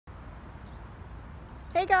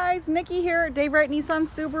Hey guys, Nikki here at Dave Wright Nissan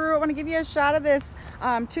Subaru. I want to give you a shot of this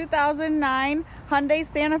 2009 Hyundai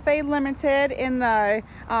Santa Fe Limited in the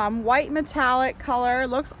white metallic color.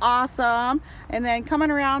 Looks awesome. And then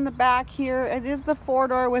coming around the back here, it is the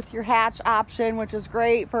 4-door with your hatch option, which is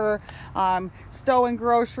great for stowing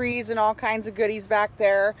groceries and all kinds of goodies back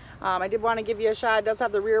there. I did want to give you a shot. It does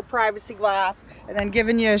have the rear privacy glass, and then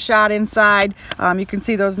giving you a shot inside. You can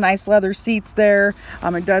see those nice leather seats there.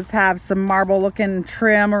 It does have some marble looking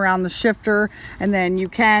trim around the shifter, and then you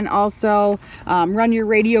can also run your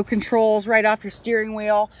radio controls right off your steering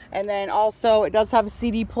wheel, and then also it does have a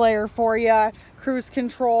CD player for you, cruise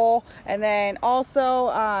control, and then also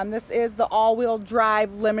this is the all-wheel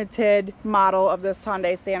drive limited model of this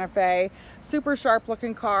Hyundai Santa Fe. Super sharp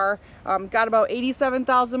looking car. Got about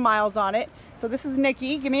 87,000 miles on it. So this is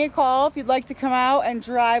Nikki. Give me a call if you'd like to come out and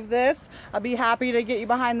drive this. I'll be happy to get you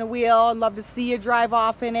behind the wheel and love to see you drive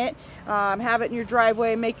off in it. Have it in your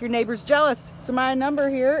driveway and make your neighbors jealous. So my number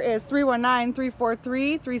here is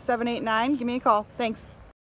 319-343-3789. Give me a call. Thanks.